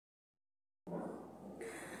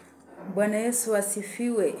Bwana Yesu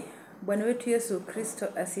asifiwe. Bwana wetu Yesu Kristo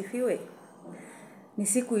asifiwe. Ni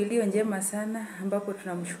siku iliyo njema sana ambapo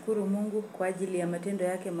tunamshukuru Mungu kwa ajili ya matendo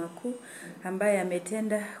yake makuu ambaye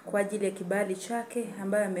ametenda, kwa ajili ya kibali chake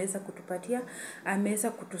ambaye ameweza kutupatia, ameweza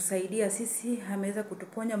kutusaidia sisi, ameweza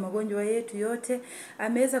kutuponya magonjwa yetu yote,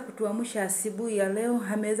 ameweza kutuamsha asubuhi ya leo,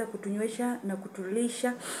 ameweza kutunywesha na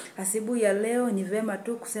kutulisha asubuhi ya leo. Ni vyema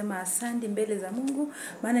tu kusema asante mbele za Mungu,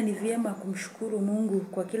 maana ni vyema kumshukuru Mungu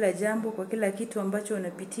kwa kila jambo, kwa kila kitu ambacho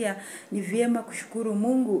unapitia. Ni vyema kushukuru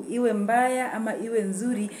Mungu, iwe mbaya ama iwe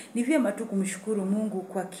nzuri. Ni vyema tu kumshukuru Mungu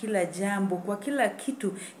kwa kila jambo, kwa kila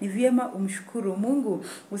kitu. Ni vyema umshukuru Mungu.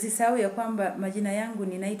 Usisahau ya kwamba majina yangu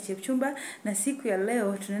ni Night Chepchumba, na siku ya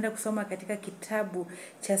leo tunaenda kusoma katika kitabu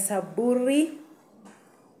cha Zaburi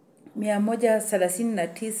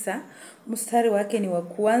 139, mstari wake ni wa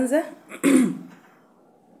kwanza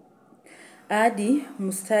hadi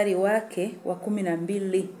mstari wake wa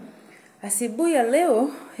 12. Asubuhi ya leo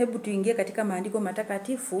hebu tuingie katika maandiko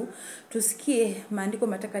matakatifu, tusikie maandiko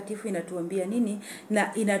matakatifu inatuambia nini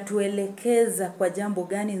na inatuelekeza kwa jambo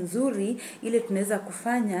gani nzuri ili tunaweza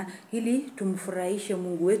kufanya ili tumfurahishe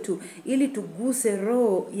Mungu wetu, ili tuguse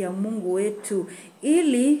roho ya Mungu wetu,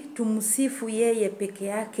 ili tumsifu yeye peke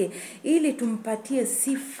yake, ili tumpatie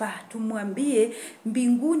sifa, tumwambie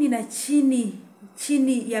mbinguni na chini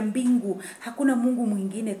ya mbingu hakuna Mungu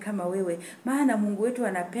mwingine kama wewe. Maana Mungu wetu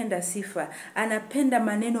anapenda sifa, anapenda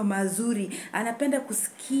maneno mazuri, anapenda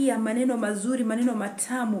kusikia maneno mazuri, maneno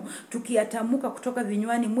matamu tukiyatamuka kutoka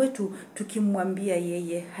vinywani mwetu tukimwambia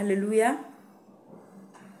yeye. Haleluya.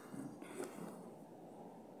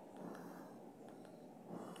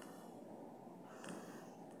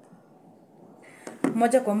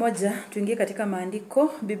 Moja kwa moja tuingie katika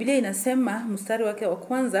maandiko. Biblia inasema mstari wake wa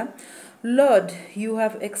kwanza, Lord, you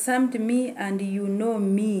have examined me and you know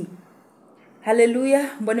me. Haleluya.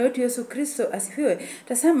 Bwana wetu Yesu Kristo asifiwe.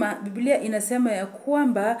 Tasema Biblia inasema ya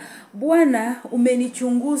kwamba Bwana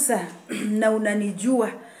umenichunguza na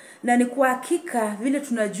unanijua. Na ni kwa hakika vile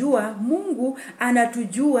tunajua Mungu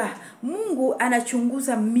anatujua. Mungu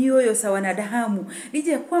anachunguza mioyo za wanadamu.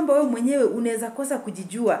 Licha kwamba wewe mwenyewe unaweza kosa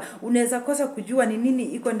kujijua, unaweza kosa kujua ni nini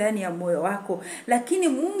iko ndani ya moyo wako, lakini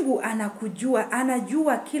Mungu anakujua,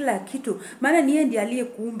 anajua kila kitu. Maana ni yeye ndiye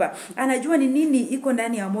aliyekuumba. Anajua ni nini iko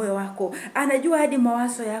ndani ya moyo wako. Anajua hadi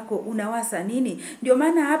mawazo yako, unawasa nini. Ndio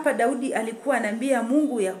maana hapa Daudi alikuwa anaambia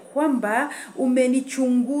Mungu ya kwamba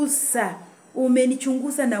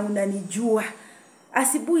umenichunguza na unanijua.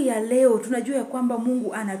 Asubuhi ya leo tunajua ya kwamba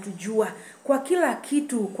Mungu anatujua kwa kila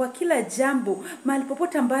kitu, kwa kila jambo, mahali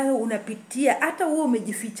popote ambayo unapitia, hata wewe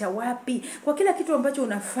umejificha wapi, kwa kila kitu ambacho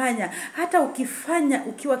unafanya, hata ukifanya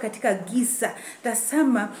ukiwa katika giza.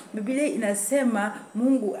 Tazama Biblia inasema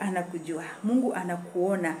Mungu anakujua, Mungu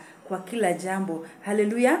anakuona kwa kila jambo.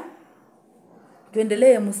 Haleluya.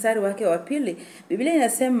 Tuendelee mstari wake wa pili. Biblia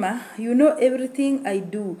inasema you know everything I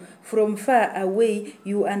do, from far away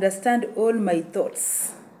you understand all my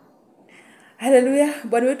thoughts. Haleluya.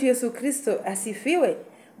 Bwana wetu Yesu Kristo asifiwe.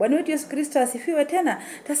 Bwana wetu Yesu Kristo asifiwe tena.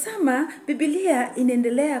 Tazama Biblia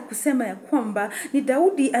inaendelea kusema ya kwamba ni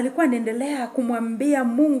Daudi alikuwa anaendelea kumwambia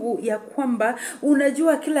Mungu ya kwamba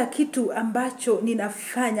unajua kila kitu ambacho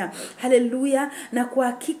ninafanya. Haleluya. Na kwa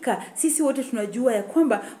hakika sisi wote tunajua ya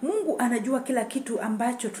kwamba Mungu anajua kila kitu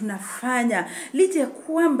ambacho tunafanya. Licha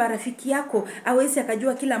kwamba rafiki yako hawezi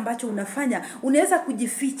akajua kila ambacho unafanya, unaweza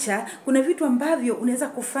kujificha. Kuna vitu ambavyo unaweza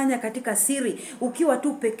kufanya katika siri ukiwa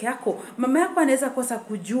tu peke yako. Mama yako anaweza kosa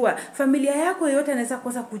kujua, familia yako yote anaweza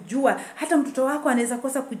kosa kujua, hata mtoto wako anaweza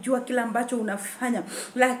kosa kujua kila ambacho unafanya,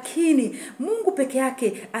 lakini Mungu peke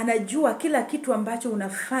yake anajua kila kitu ambacho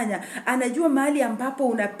unafanya. Anajua mahali ambapo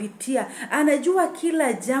unapitia, anajua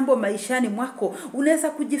kila jambo maishani mwako. Unaweza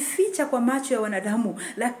kujificha kwa macho ya wanadamu,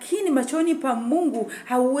 lakini machoni pa Mungu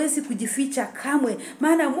hauwezi kujificha kamwe,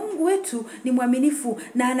 maana Mungu wetu ni mwaminifu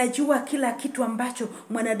na anajua kila kitu ambacho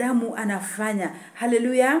mwanadamu anafanya.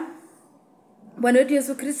 Haleluya. Bwana wetu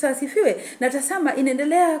Yesu Kristo asifiwe. Na tazama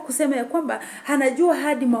inaendelea kusema ya kwamba anajua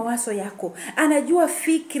hadi mawazo yako, anajua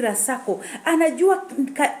fikira zako, anajua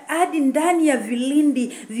hadi ndani ya vilindi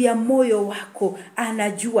vya moyo wako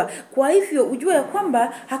anajua. Kwa hivyo ujue ya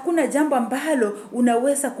kwamba hakuna jambo ambalo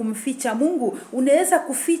unaweza kumficha Mungu. Unaweza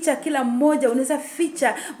kuficha kila mmoja, unaweza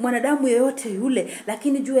ficha mwanadamu yeyote yule,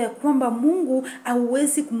 lakini jua ya kwamba Mungu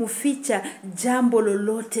hauwezi kumficha jambo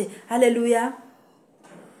lolote. Haleluya.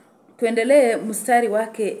 Tuendelee mstari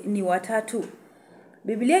wake ni wa 3.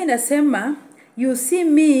 Biblia inasema you see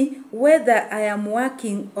me whether I am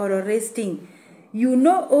working or resting. You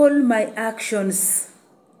know all my actions.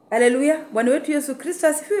 Haleluya. Bwana wetu Yesu Kristo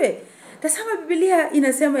asifiwe. Tazama Biblia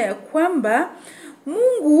inasema ya kwamba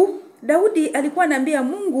Mungu Daudi alikuwa anaambia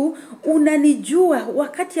Mungu, unanijua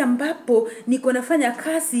wakati ambapo niko nafanya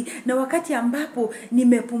kazi na wakati ambapo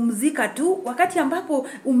nimepumzika tu, wakati ambapo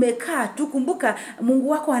umekaa tu. Kumbuka Mungu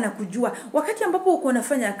wako anakujua. Wakati ambapo uko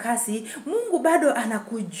nafanya kazi, Mungu bado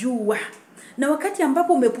anakujua. Na wakati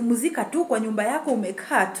ambapo umepumzika tu kwa nyumba yako,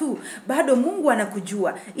 umekaa tu, bado Mungu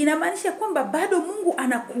anakujua. Inamaanisha kwamba bado Mungu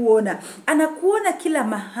anakuona. Anakuona kila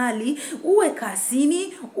mahali, uwe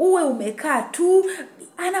kazini, uwe umekaa tu,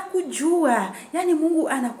 anakujua. Yani Mungu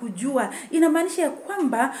anakujua. Inamaanisha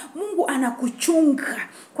kwamba Mungu anakuchunga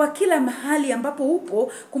kwa kila mahali ambapo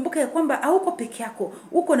upo. Kumbuka ya kwamba hauko peke yako,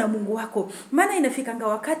 uko na Mungu wako. Maana inafikanga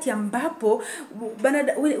wakati ambapo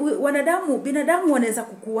binadamu wanaweza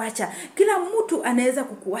kukuacha. Kila mtu anaweza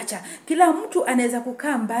kukuacha. Kila mtu anaweza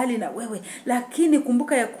kukaa mbali na wewe. Lakini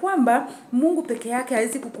kumbuka ya kwamba Mungu peke yake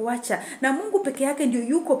hawezi kukuacha. Na Mungu peke yake ndio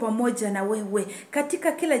yuko pamoja na wewe.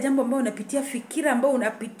 Katika kila jambo ambalo unapitia, fikira ambao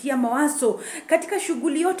unapitia, mawazo, katika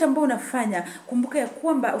shughuli yote ambao unafanya, kumbuka ya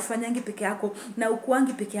kwamba ufanyangi peke yako na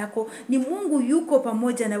ukuangi peke yako. Ni Mungu yuko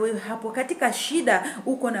pamoja na wewe hapo. Katika shida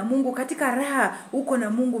uko na Mungu, katika raha uko na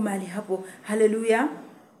Mungu mahali hapo. Haleluya.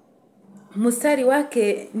 Mstari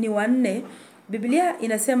wake ni 4. Biblia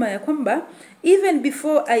inasema ya kwamba even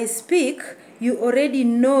before I speak you already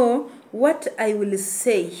know what I will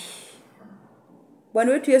say.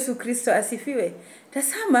 Bwana wetu Yesu Kristo asifiwe.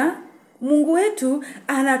 Tazama, Mungu wetu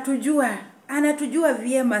anatujua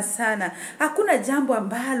vyema sana. Hakuna jambo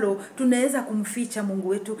ambalo tunaweza kumficha Mungu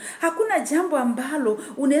wetu. Hakuna jambo ambalo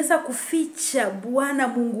unaweza kuficha Bwana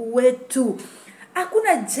Mungu wetu.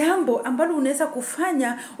 Hakuna jambo ambalo unaweza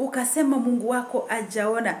kufanya ukasema Mungu wako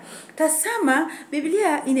ajaona. Tazama,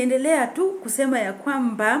 Biblia inaendelea tu kusema ya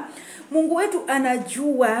kwamba Mungu wetu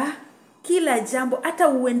anajua kila jambo, hata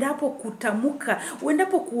uendapo kutamuka,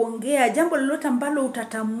 uendapo kuongea, jambo lolote ambalo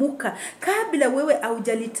utatamuka, kabla wewe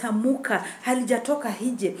haujalitamuka, halijatoka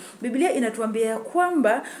nje. Biblia inatuambia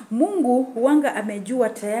kwamba Mungu huanga amejua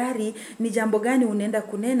tayari ni jambo gani unaenda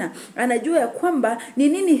kunena. Anajua ya kwamba ni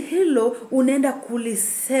nini hilo unaenda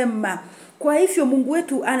kulisema. Kwa hivyo Mungu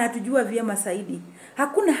wetu anatujua vyema zaidi.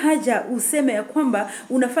 Hakuna haja useme ya kwamba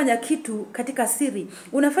unafanya kitu katika siri.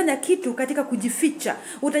 Unafanya kitu katika kujificha.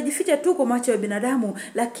 Utajificha tu kwa macho ya binadamu,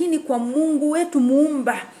 lakini kwa Mungu wetu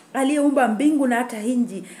muumba, aliyeumba mbingu na hata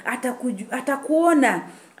nchi, atakuona.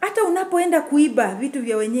 Hata unapoenda kuiba vitu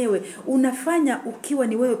vya wenyewe, unafanya ukiwa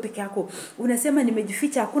ni wewe peke yako. Unasema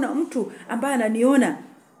nimejificha, hakuna mtu ambaye ananiona.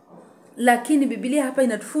 Lakini Biblia hapa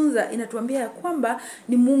inatuambia kwamba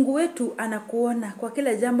ni Mungu wetu anakuona kwa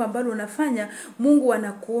kila jambo ambalo unafanya. Mungu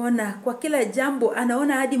anakuona kwa kila jambo,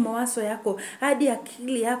 anaona hadi mawazo yako, hadi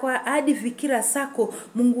akili yako, hadi fikira zako.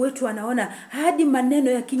 Mungu wetu anaona hadi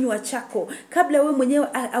maneno ya kinywa chako. Kabla wewe mwenyewe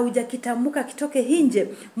haujakitamuka kitoke nje,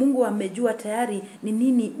 Mungu amejua tayari ni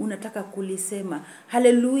nini unataka kulisema.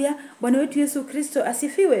 Haleluya. Bwana wetu Yesu Kristo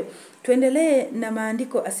asifiwe. Tuendelee na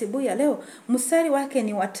maandiko asubuhi ya leo. Mstari wake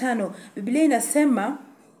ni 5. Biblia inasema,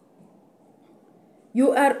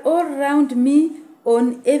 you are all round me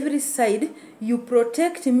on every side, you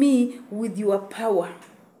protect me with your power.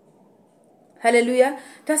 Haleluya.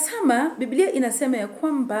 Tazama, Biblia inasema ya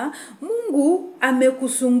kwamba Mungu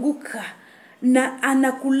amekuzunguka na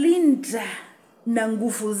anakulinda na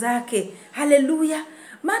nguvu zake. Haleluya.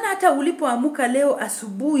 Maana hata ulipoamka leo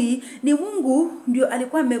asubuhi, ni Mungu ndio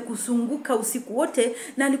alikuwa amekuzunguka usiku wote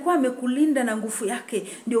na alikuwa amekulinda na nguvu yake,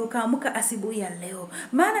 ndio ukaamka asubuhi ya leo.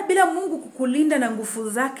 Maana bila Mungu kukulinda na nguvu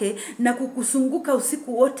zake na kukuzunguka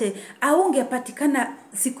usiku wote, haungepatikana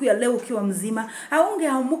siku ya leo ukiwa mzima.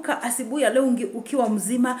 Haungeamka asubuhi ya leo ukiwa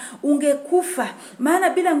mzima, ungekufa. Maana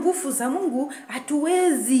bila nguvu za Mungu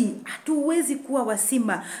hatuwezi kuwa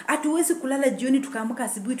wasima. Hatuwezi kulala jioni tukaamka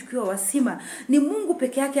asubuhi tukiwa wasima. Ni Mungu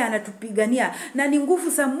peke yake anatupigania, na ni nguvu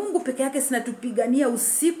za Mungu peke yake zinatupigania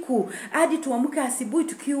usiku hadi tuamke asubuhi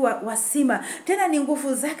tukiwa wasima. Tena ni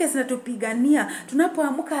nguvu zake zinatupigania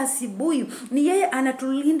tunapoamka asubuhi. Ni yeye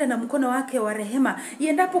anatulinda na mkono wake wa rehema.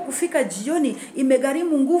 Iendapo kufika jioni, imegharimu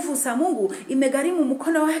nguvu za Mungu, imegharimu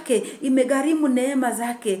mkono wake, imegharimu neema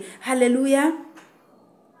zake. Haleluya.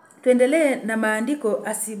 Tuendelee na maandiko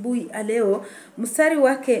asubuhi leo. Mstari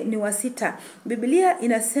wake ni 6. Biblia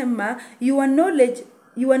inasema, your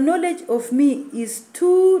knowledge of me is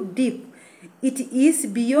too deep, it is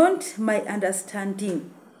beyond my understanding.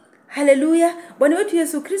 Haleluya. Bwana wetu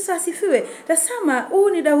Yesu Kristo asifiwe. Tazama, huu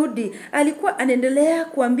ni Daudi. Alikuwa anaendelea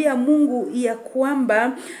kuambia Mungu ya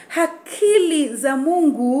kwamba akili za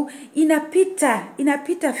Mungu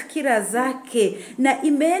inapita fikira zake, na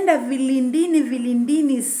imeenda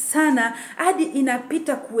vilindini sana hadi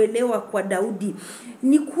inapita kuelewa kwa Daudi.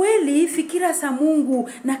 Ni kweli fikira za Mungu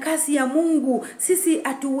na kazi ya Mungu sisi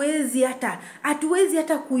hatuwezi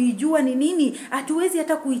hata kuijua ni nini, hatuwezi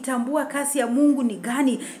hata kuitambua kazi ya Mungu ni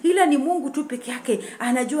gani. Ila ni Mungu tu peke yake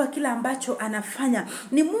anajua kila ambacho anafanya.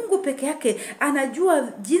 Ni Mungu peke yake anajua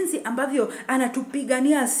jinsi ambavyo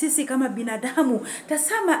anatupigania sisi kama binadamu.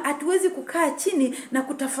 Tazama, hatuwezi kukaa chini na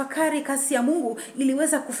kutafakari kazi ya Mungu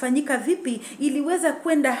iliweza kufanyika vipi, iliweza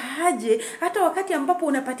kwenda aje. Hata wakati ambapo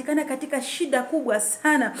unapatikana katika shida kubwa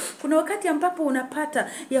sana, kuna wakati ambapo unapata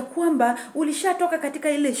ya kwamba ulishatoka katika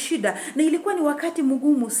ile shida na ilikuwa ni wakati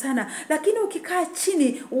mgumu sana, lakini ukikaa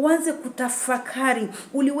chini uanze kutafakari,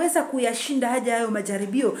 uliweza kuyashinda aje hayo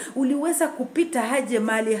majaribio, uliweza kupita aje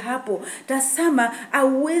mahali hapo. Tazama,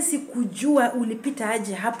 hauwezi kujua ulipita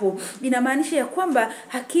aje hapo. Inamaanisha ya kwamba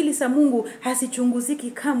akili za Mungu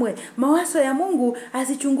hazichunguziki kamwe, mawazo ya Mungu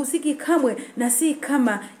hazichunguziki kamwe, na si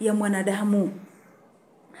kama ya mwanadamu.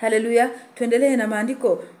 Haleluya. Tuendelee na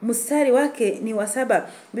maandiko. Mstari wake ni wa 7.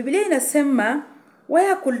 Biblia inasema,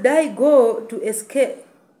 where could I go to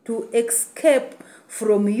escape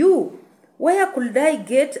from you? Where could I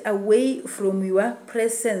get away from your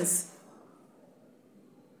presence?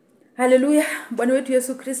 Haleluya. Bwana wetu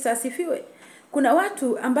Yesu Kristo asifiwe. Kuna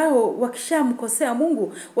watu ambao wakishamkosea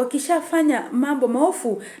Mungu, wakishafanya mambo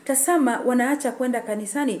maovu, tazama wanaacha kwenda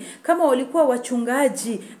kanisani. Kama walikuwa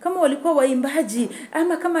wachungaji, kama walikuwa waimbaji,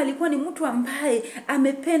 ama kama alikuwa ni mtu ambaye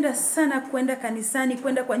amependa sana kwenda kanisani,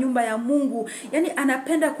 kwenda kwa nyumba ya Mungu, yani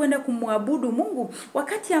anapenda kwenda kumwabudu Mungu,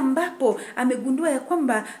 wakati ambapo amegundua ya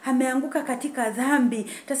kwamba ameanguka katika dhambi,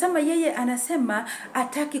 tazama yeye anasema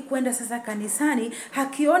hataki kwenda sasa kanisani.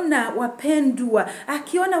 Akiona wapendwa,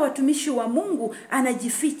 akiona watumishi wa Mungu,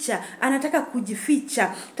 anajificha, anataka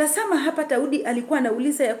kujificha. Tazama hapa Daudi alikuwa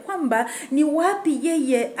anauliza ya kwamba ni wapi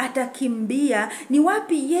yeye atakimbia, ni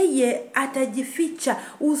wapi yeye atajificha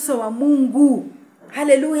uso wa Mungu.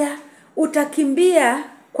 Haleluya. Utakimbia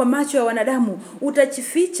kwa macho ya wanadamu,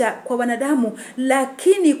 utajificha kwa wanadamu,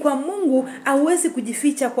 lakini kwa Mungu hauwezi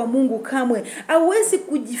kujificha kwa Mungu kamwe. Hauwezi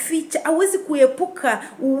kujificha, hauwezi kuepuka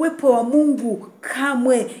uwepo wa Mungu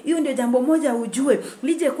kamwe. Hiyo ndio jambo moja ujue.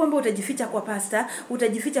 Lije kwamba utajificha kwa pastor,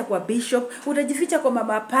 utajificha kwa bishop, utajificha kwa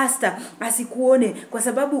mama pastor asikuone kwa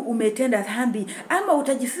sababu umetenda dhambi, ama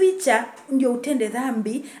utajificha ndio utende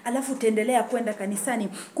dhambi alafu utaendelea kwenda kanisani.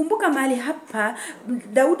 Kumbuka mahali hapa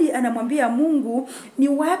Daudi anamwambia Mungu ni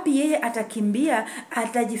wapi yeye atakimbia,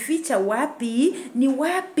 atajificha wapi, ni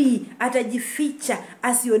wapi atajificha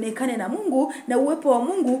asionekane na Mungu, na uwepo wa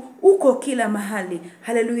Mungu uko kila mahali.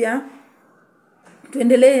 Haleluya.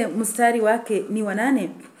 Tuendelee. Mstari wake ni wa 8.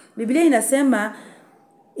 Biblia inasema,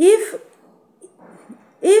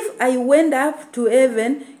 if I went up to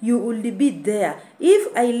heaven, you will be there. If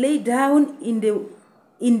I lay down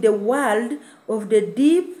in the world of the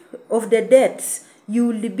dead, you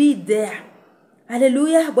will be there.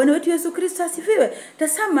 Haleluya. Bwana wetu Yesu Kristo asifiwe.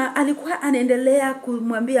 Tazama alikuwa anaendelea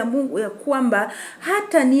kumwambia Mungu ya kwamba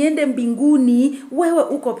hata niende mbinguni wewe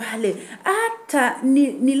uko pale, hata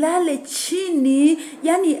nilale chini,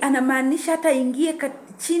 yani anamaanisha hata ingie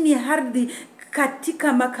chini ya ardhi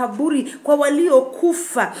katika makaburi kwa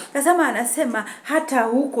waliokufa. Tazama anasema hata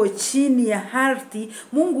huko chini ya ardhi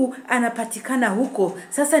Mungu anapatikana huko.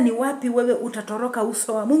 Sasa ni wapi wewe utatoroka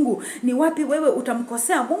uso wa Mungu? Ni wapi wewe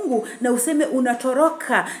utamkosea Mungu na useme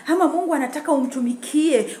unatoroka? Ama Mungu anataka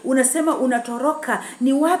umtumikie, unasema unatoroka.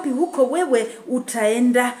 Ni wapi huko wewe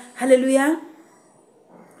utaenda? Haleluya.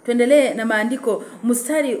 Tuendelee na maandiko.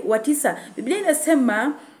 Mstari wa 9. Biblia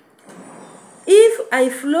inasema, if I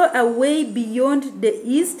flow away beyond the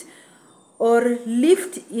east, or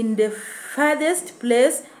lift in the farthest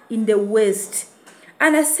place in the west.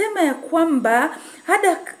 Anasema ya kwamba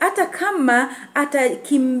hata kama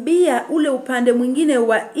atakimbia ule upande mwingine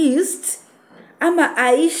wa east, ama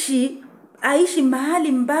aishi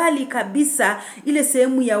mahali mbali kabisa ile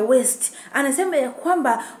sehemu ya west, anasema ya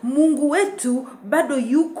kwamba Mungu wetu bado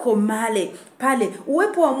yuko pale.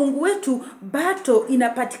 Uwepo wa Mungu wetu bado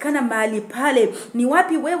inapatikana mahali pale. Ni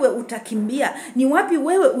wapi wewe utakimbia? Ni wapi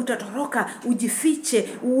wewe utatoroka ujifiche,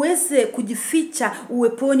 uweze kujificha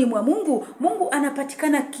uweponi mwa Mungu? Mungu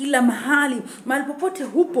anapatikana kila mahali. Mahali popote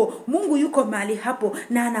hupo Mungu yuko mahali hapo,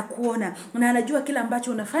 na anakuona, na anajua kila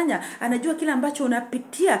ambacho unafanya, anajua kila ambacho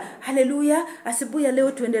unapitia. Haleluya. Asubuhi ya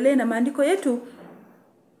leo tuendelee na maandiko yetu.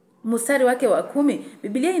 mstari wake wa 10,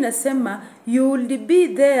 Biblia inasema you will be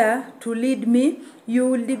there to lead me,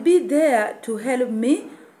 you will be there to help me.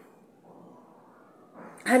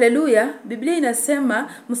 Haleluya. Biblia inasema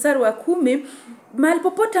mstari wa 10, mahali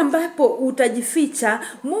popote ambapo utajificha,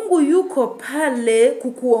 Mungu yuko pale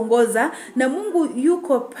kukuongoza na Mungu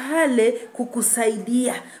yuko pale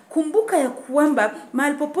kukusaidia. Kumbuka ya kwamba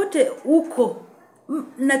mahali popote uko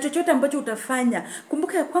na chochote ambacho utafanya,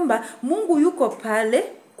 kumbuka ya kwamba Mungu yuko pale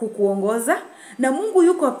kukuongoza na Mungu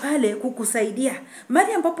yuko pale kukusaidia.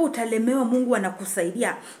 Mahali ambapo utalemewa, Mungu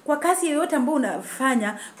anakusaidia. Kwa kazi yoyote ambayo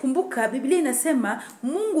unafanya, kumbuka Biblia inasema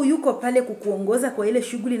Mungu yuko pale kukuongoza kwa ile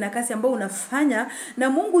shughuli na kazi ambayo unafanya, na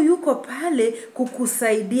Mungu yuko pale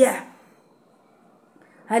kukusaidia.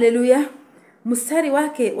 Haleluya. Mstari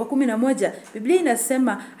wake wa 11, Biblia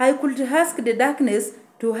inasema I could ask the darkness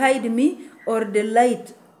to hide me, or the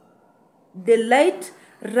light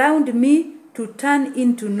round me to turn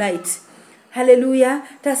into night. Haleluya.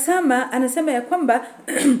 Tasama anasema ya kwamba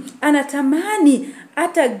anatamani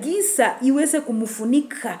hata giza iweze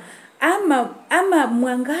kumfunika, ama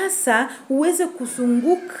mwangaza uweze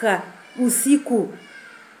kusunguka usiku.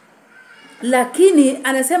 Lakini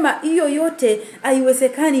anasema hiyo yote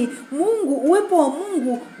haiwezekani. Uwepo wa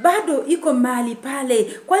Mungu bado iko mahali pale.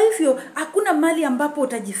 Kwa hivyo hakuna mahali ambapo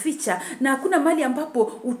utajificha, na hakuna mahali ambapo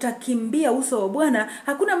utakimbia uso wa Bwana,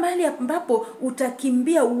 hakuna mahali ambapo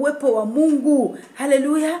utakimbia uwepo wa Mungu.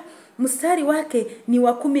 Haleluya. Mstari wake ni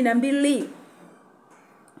wa 12.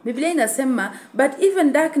 Biblia inasema but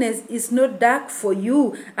even darkness is not dark for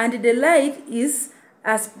you, and the light is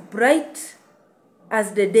as bright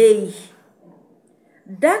as the day.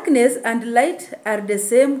 Darkness and light are the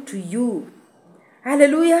same to you.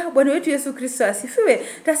 Haleluya. Bwana wetu Yesu Kristo asifiwe.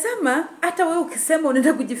 Tasama hata wewe ukisema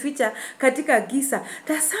unaenda kujificha katika giza,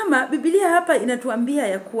 tasama Biblia hapa inatuambia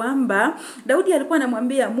ya kwamba Daudi alikuwa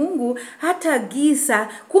anamwambia Mungu hata giza,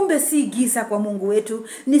 kumbe si giza kwa Mungu wetu.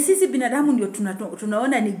 Ni sisi binadamu ndio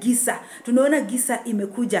tunaona ni giza. Tunaona giza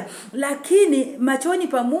imekuja. Lakini machoni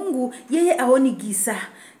pa Mungu yeye aoni giza.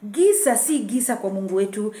 Giza si giza kwa Mungu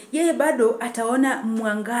wetu. Yeye bado ataona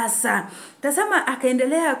mwangaza. Tasama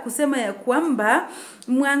akaendelea kusema ya kwamba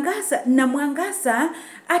mwangaza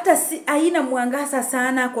hata haina mwangaza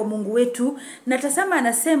sana kwa Mungu wetu. Na tasama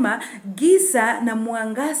anasema giza na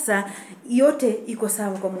mwangaza yote iko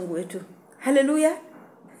sawa kwa Mungu wetu. Haleluya.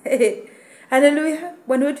 Haleluya.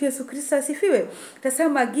 Bwana wetu Yesu Kristo asifiwe.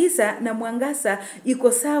 Tasama giza na mwangaza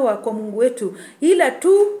iko sawa kwa Mungu wetu. Ila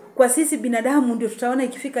tu kwa sisi binadamu ndio tutaona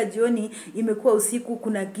ikifika jioni imekuwa usiku,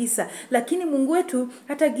 kuna giza. Lakini Mungu wetu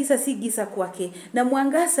hata giza si giza kwake, na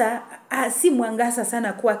mwangaza si mwangaza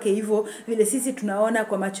sana kwake hivyo vile sisi tunaona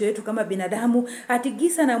kwa macho yetu kama binadamu. Ati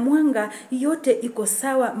giza na mwanga yote iko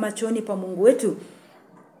sawa machoni pa Mungu wetu.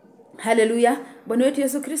 Haleluya. Bwana wetu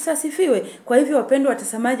Yesu Kristo asifiwe. Kwa hivyo wapendwa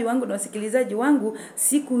watazamaji wangu na wasikilizaji wangu,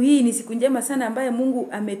 siku hii ni siku njema sana ambayo Mungu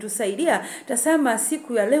ametusaidia. Tasama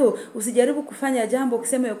siku ya leo usijaribu kufanya jambo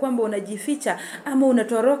kusema ya kwamba unajificha ama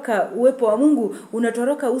unatoroka uwepo wa Mungu,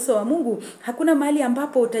 unatoroka uso wa Mungu. Hakuna mahali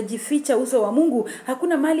ambapo utajificha uso wa Mungu.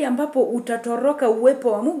 Hakuna mahali ambapo utatoroka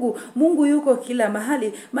uwepo wa Mungu. Mungu yuko kila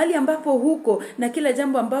mahali. Mahali ambapo huko na kila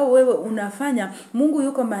jambo ambao wewe unafanya, Mungu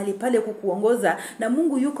yuko mahali pale kukuongoza, na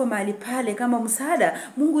Mungu yuko mahali pale kama msaada.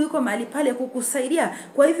 Mungu yuko mahali pale kukusaidia.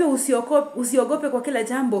 Kwa hivyo usiogope kwa kila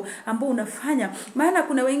jambo ambao unafanya. Maana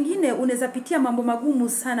kuna wengine unaweza pitia mambo magumu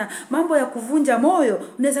sana, mambo ya kuvunja moyo,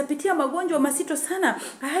 unaweza pitia magonjwa mazito sana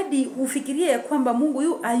hadi ufikirie ya kwamba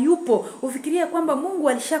Mungu hayupo, ufikirie kwamba Mungu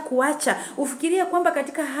alishakuacha, ufikirie kwamba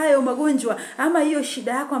katika hayo magonjwa ama hiyo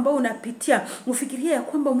shida yako ambao unapitia, ufikirie ya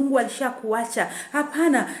kwamba Mungu alishakuacha.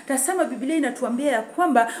 Hapana. Tasama Biblia inatuambia ya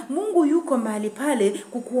kwamba Mungu yuko mahali pale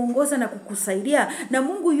kukuongoza na kukusaidia, na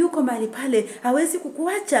Mungu yuko mahali pale hawezi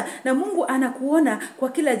kukuacha, na Mungu anakuona kwa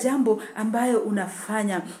kila jambo ambayo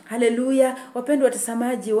unafanya. Haleluya. Wapendwa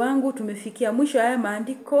watazamaji wangu, tumefikia mwisho haya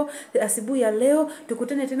maandiko asubuhi ya leo.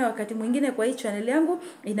 Tukutane tena wakati mwingine kwa hii channel yangu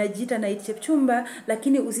inajiita Night Chepchumba,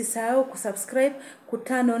 lakini usisahau kusubscribe,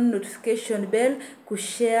 kuturn on notification bell,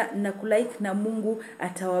 kushare na kulike, na Mungu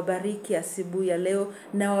atawabariki asubuhi ya leo.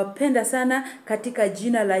 Na wapenda sana katika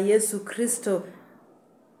jina la Yesu Kristo.